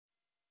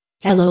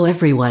Hello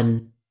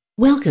everyone.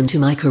 Welcome to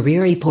my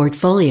career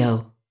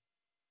e-portfolio.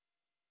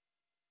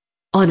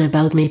 On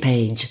About Me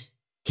page.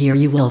 Here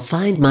you will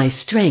find my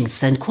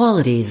strengths and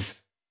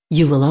qualities.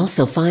 You will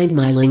also find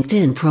my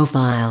LinkedIn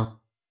profile.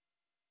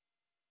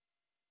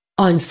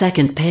 On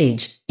second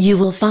page, you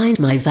will find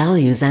my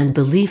values and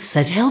beliefs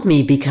that help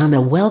me become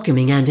a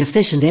welcoming and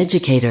efficient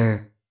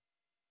educator.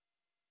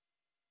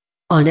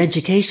 On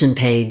education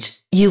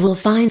page, you will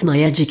find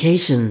my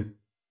education,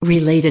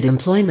 related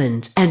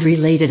employment, and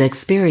related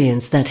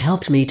experience that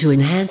helped me to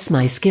enhance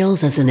my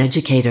skills as an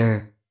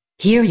educator.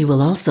 Here you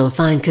will also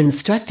find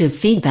constructive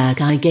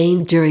feedback I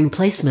gained during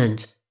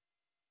placement.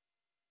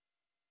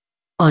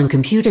 On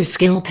computer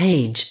skill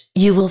page,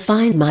 you will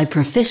find my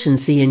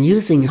proficiency in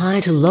using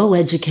high to low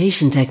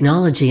education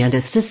technology and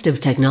assistive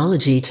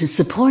technology to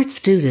support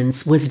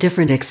students with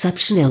different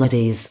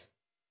exceptionalities.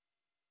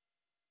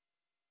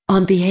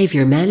 On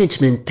behavior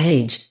management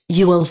page,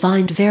 you will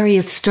find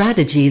various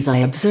strategies I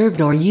observed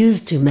or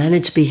used to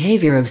manage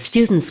behavior of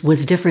students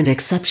with different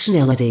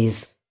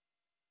exceptionalities.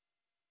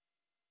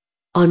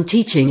 On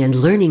teaching and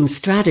learning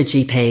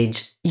strategy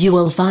page, you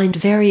will find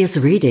various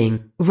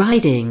reading,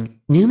 writing,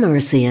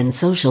 numeracy and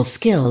social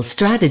skills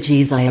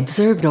strategies I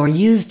observed or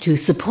used to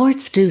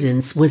support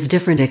students with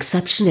different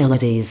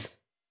exceptionalities.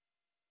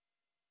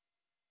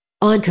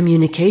 On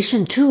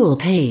communication tool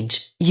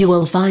page, you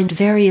will find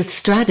various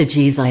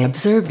strategies I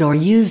observed or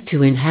used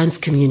to enhance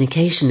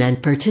communication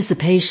and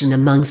participation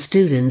among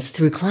students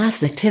through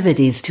class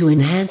activities to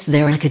enhance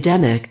their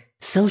academic,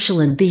 social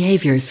and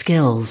behavior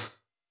skills.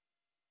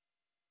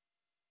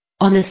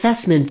 On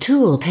assessment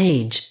tool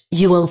page,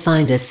 you will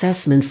find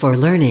assessment for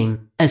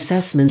learning,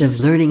 assessment of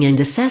learning and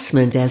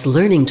assessment as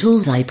learning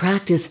tools I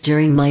practiced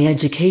during my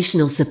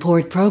educational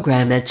support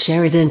program at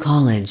Sheridan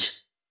College.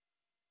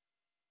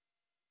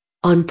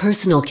 On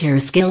personal care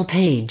skill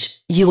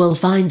page, you will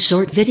find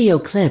short video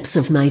clips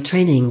of my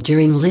training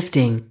during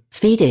lifting,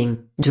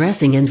 feeding,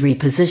 dressing and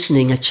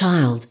repositioning a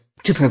child,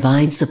 to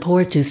provide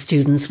support to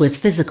students with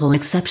physical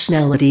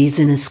exceptionalities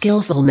in a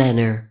skillful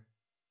manner.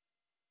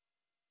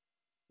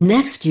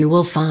 Next you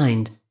will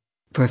find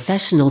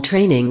professional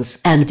trainings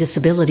and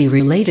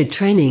disability-related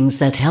trainings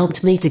that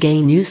helped me to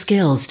gain new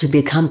skills to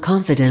become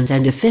confident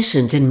and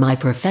efficient in my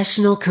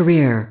professional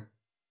career.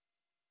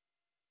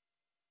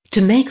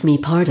 To make me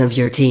part of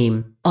your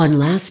team, on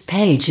last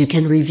page you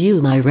can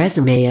review my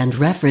resume and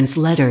reference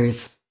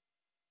letters.